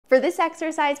For this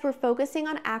exercise, we're focusing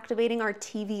on activating our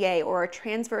TVA, or our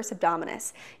transverse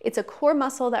abdominis. It's a core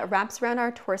muscle that wraps around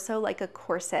our torso like a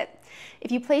corset.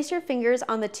 If you place your fingers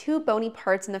on the two bony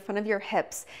parts in the front of your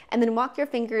hips and then walk your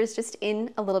fingers just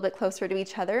in a little bit closer to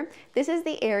each other, this is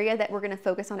the area that we're going to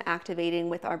focus on activating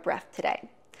with our breath today.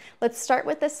 Let's start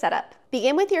with the setup.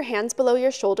 Begin with your hands below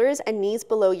your shoulders and knees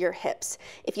below your hips.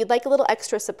 If you'd like a little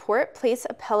extra support, place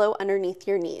a pillow underneath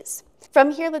your knees.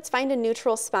 From here, let's find a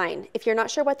neutral spine. If you're not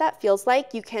sure what that feels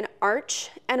like, you can arch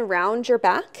and round your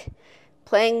back,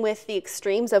 playing with the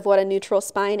extremes of what a neutral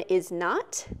spine is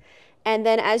not. And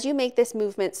then as you make this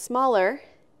movement smaller,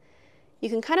 you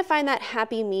can kind of find that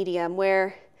happy medium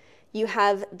where you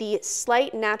have the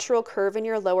slight natural curve in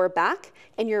your lower back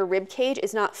and your rib cage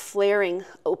is not flaring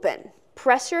open.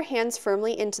 Press your hands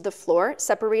firmly into the floor,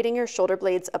 separating your shoulder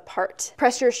blades apart.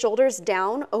 Press your shoulders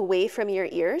down away from your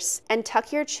ears and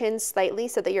tuck your chin slightly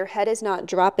so that your head is not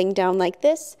dropping down like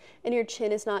this and your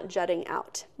chin is not jutting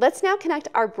out. Let's now connect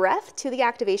our breath to the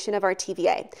activation of our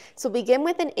TVA. So begin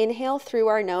with an inhale through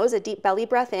our nose, a deep belly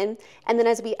breath in, and then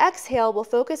as we exhale, we'll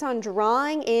focus on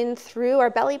drawing in through our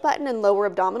belly button and lower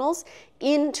abdominals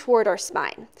in toward our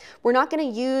spine. We're not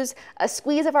going to use a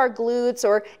squeeze of our glutes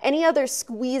or any other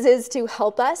squeezes to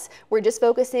help us. We're just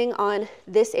focusing on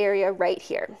this area right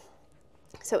here.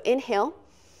 So inhale,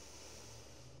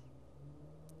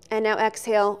 and now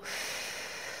exhale.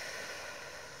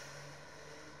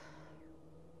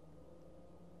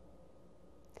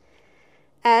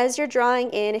 As you're drawing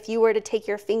in, if you were to take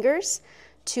your fingers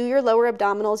to your lower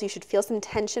abdominals, you should feel some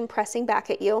tension pressing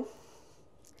back at you.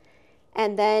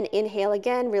 And then inhale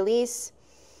again, release.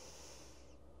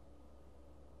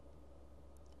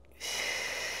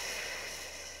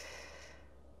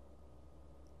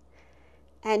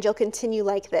 And you'll continue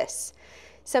like this.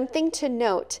 Something to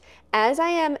note, as I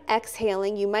am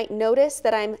exhaling, you might notice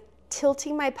that I'm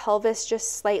tilting my pelvis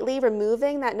just slightly,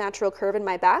 removing that natural curve in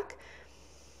my back.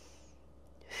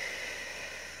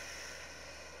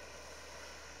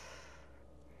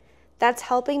 That's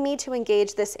helping me to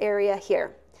engage this area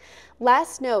here.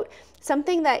 Last note,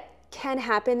 something that can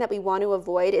happen that we want to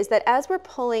avoid is that as we're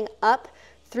pulling up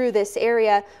through this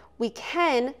area, we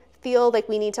can feel like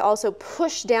we need to also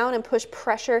push down and push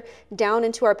pressure down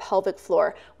into our pelvic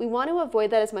floor. We want to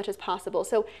avoid that as much as possible.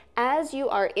 So as you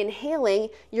are inhaling,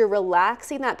 you're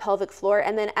relaxing that pelvic floor,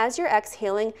 and then as you're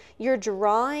exhaling, you're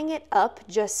drawing it up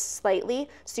just slightly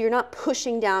so you're not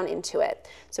pushing down into it.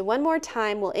 So one more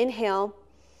time, we'll inhale.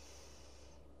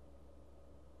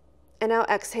 And now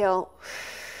exhale.